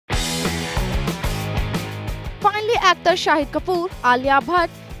Family actor Shahid Kapoor, Alia Bhatt,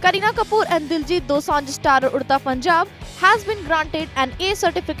 Kareena Kapoor and Diljit Dosanjh star Udta Punjab has been granted an A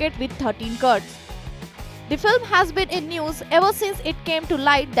certificate with 13 cards. The film has been in news ever since it came to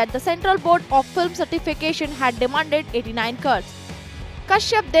light that the Central Board of Film Certification had demanded 89 cards.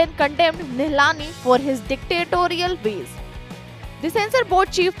 Kashyap then condemned Nihlani for his dictatorial ways. The censor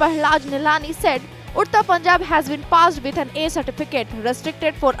board chief Prahlad Nihlani said, Udta Punjab has been passed with an A certificate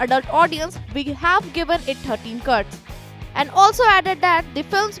restricted for adult audience. We have given it 13 cards. And also added that the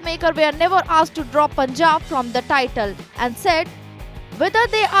film's maker were never asked to drop Punjab from the title and said whether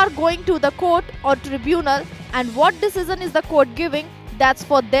they are going to the court or tribunal and what decision is the court giving, that's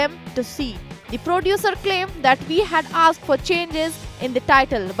for them to see. The producer claimed that we had asked for changes in the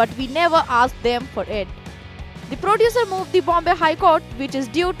title but we never asked them for it. The producer moved the Bombay High Court, which is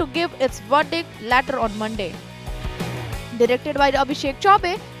due to give its verdict later on Monday. Directed by Abhishek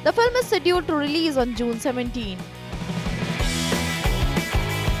Chaubey, the film is scheduled to release on June 17.